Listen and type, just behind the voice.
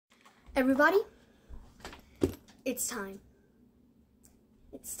Everybody, it's time.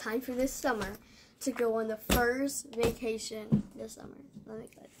 It's time for this summer to go on the first vacation this summer. I'm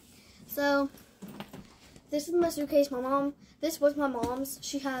excited. So, this is my suitcase. This was my mom's.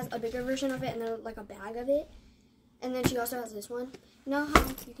 She has a bigger version of it and then like a bag of it. And then she also has this one. You know how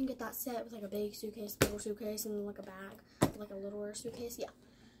you can get that set with like a big suitcase, little suitcase, and then like a bag with like a littler suitcase? Yeah.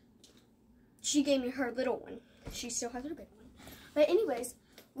 She gave me her little one. She still has her big one. But anyways,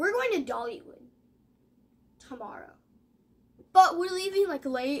 we're going to Dollywood tomorrow. But we're leaving like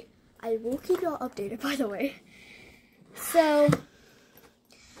late. I will keep y'all updated, by the way. So,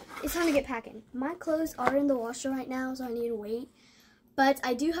 it's time to get packing. My clothes are in the washer right now, so I need to wait. But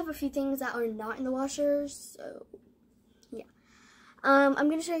I do have a few things that are not in the washer, so yeah. I'm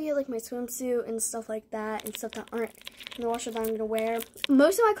going to show you like my swimsuit and stuff like that, and stuff that aren't in the washer that I'm going to wear.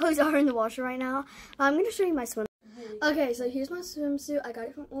 Most of my clothes are in the washer right now. I'm going to show you my swimsuit. Okay, so here's my swimsuit. I got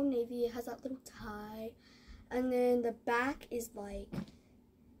it from Old Navy. It has that little tie. And then the back is like,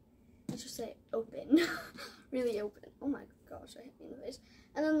 let's just say open. Really open. Oh my gosh, I hit me in the face.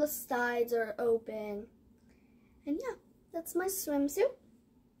 And then the sides are open. And yeah, that's my swimsuit.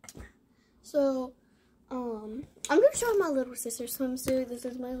 So, I'm going to show my little sister's swimsuit. This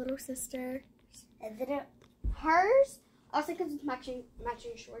is my little sister. And then hers, also because it's matching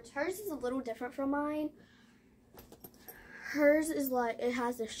shorts. Hers is a little different from mine. Hers is like, it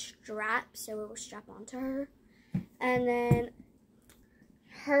has a strap, so it will strap onto her. And then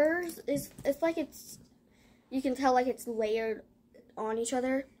hers is, you can tell like it's layered on each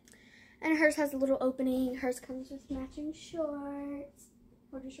other. And hers has a little opening. Hers comes with matching shorts.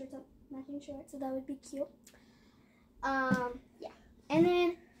 Hold your shorts up, matching shorts, so that would be cute. Yeah. And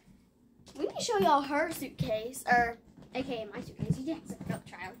then, we need to show y'all her suitcase, or aka my suitcase. You didn't zip it up,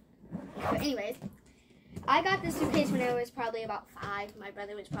 child. But anyways, I got this suitcase when I was probably about 5. My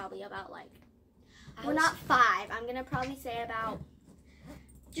brother was probably about like, well, not 5. I'm going to probably say about,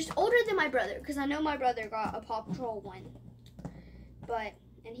 just older than my brother. Because I know my brother got a Paw Patrol one. But,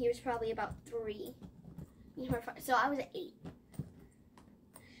 and he was probably about 3. So I was 8.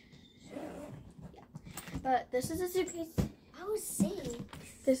 So, yeah. But this is a suitcase. I was 6.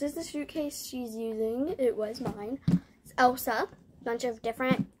 This is the suitcase she's using. It was mine. It's Elsa. Bunch of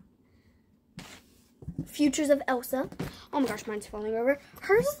different Futures of Elsa. Oh my gosh, mine's falling over.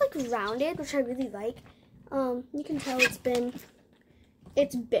 Hers is like rounded, which I really like. You can tell it's been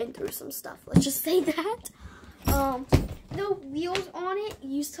through some stuff. Let's just say that. The wheels on it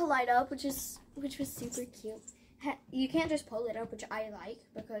used to light up, which was super cute. You can't just pull it up, which I like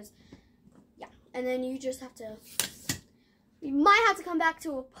because yeah. And then you just have to. You might have to come back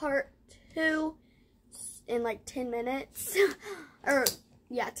to a part 2 in like 10 minutes, or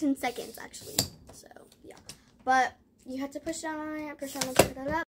yeah, 10 seconds actually. So yeah, but you have to push down on it, push down, push it up.